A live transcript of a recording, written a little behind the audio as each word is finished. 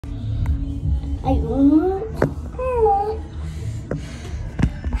I want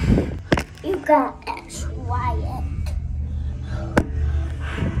you got X, Y,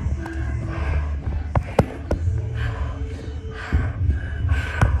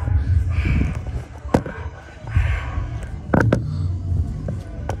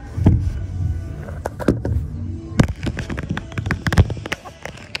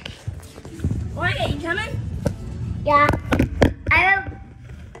 Wyatt, you coming? yeah. I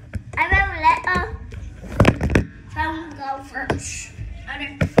will let phone go first.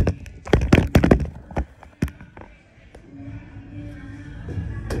 Okay.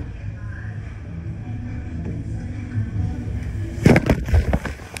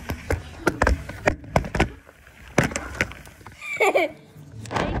 They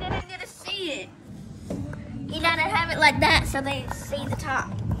didn't get to see it. You gotta have it like that so they see the top.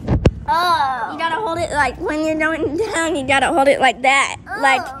 Oh. You gotta hold it like when you're going down, you gotta hold it like that. Oh.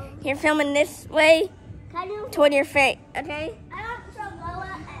 Like you're filming this way Can you? toward your face, okay? I want to blow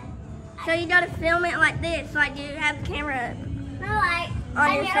it. So you gotta film it like this, like you have the camera No, like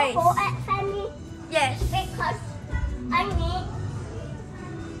on your face. hold it for me Yes. because I need.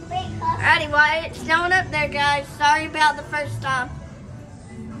 Because Alrighty, Wyatt, it's snowing up there, guys. Sorry about the first time.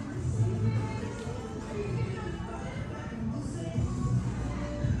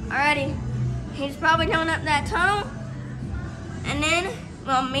 Alrighty, he's probably going up that tunnel, and then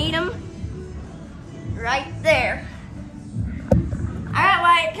we'll meet him right there. Alright,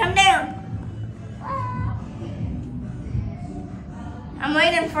 Wyatt, come down. I'm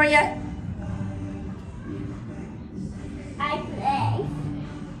waiting for you.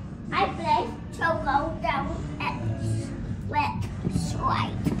 I play to go down and wet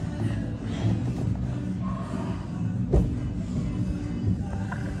slide.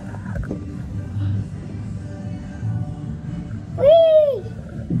 Whee!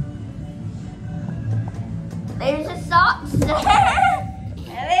 There's the socks.